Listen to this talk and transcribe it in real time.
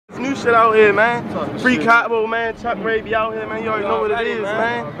shit out here, man. Free Cabo, man. Chuck Ray be out here, man. You already know what it is,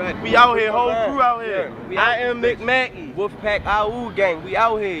 man. We out here, whole crew out here. I am McMackey. Wolfpack gang, we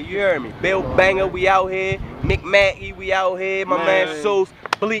out here, you heard me. BealeBanga, we out here. McMackey, we out here. My man Sauce,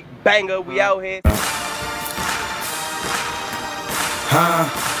 Bleak Banger, we out here.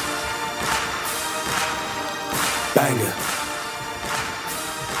 Banger.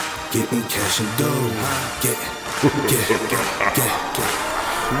 Getting cash and dough. Get.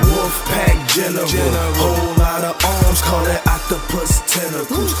 Wolfpack General, whole lot of arms, call it octopus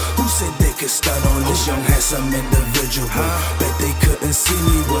tentacles. Who said they could stun on this young handsome individual? Bet they couldn't see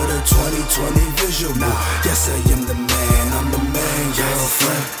me with a 20/20 visual. Yes, I am the man, I'm the man,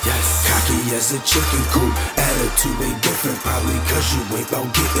 girlfriend. Cocky as a chicken coop, attitude ain't different, probably cause you ain't about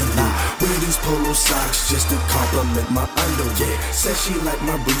getting loot. Wear these polo socks just to compliment my underwear. Said she like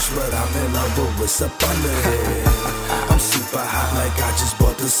my Bruce, but I'm in love with what's up under here. I'm super hot like I just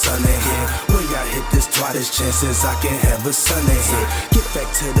bought the sun in here. When y'all hit this twat, there's chances I can have a son in here. Get back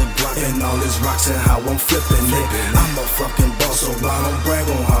to the block and all these rocks and how I'm flipping it. I'm a fucking boss, so I don't brag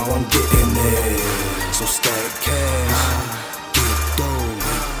on how I'm getting it. So stack cash, get dough,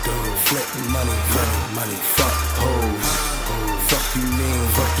 flip money, fuck hoes. Fuck you mean,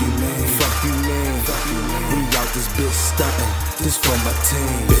 we out this bitch stuntin'. This for my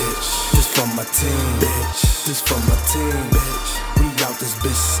team, bitch. This for my team, bitch. This for my team, bitch. We out this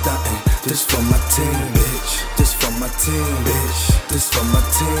bitch stuntin'. This for my team, bitch. This for my team, bitch. This for my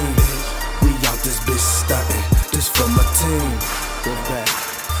team, bitch. We out this bitch stuntin'. This for my team. Go back.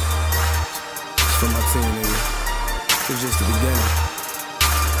 This for my team, nigga. It's just the beginning.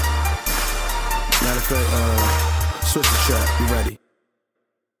 Matter of fact, switch the track. You ready?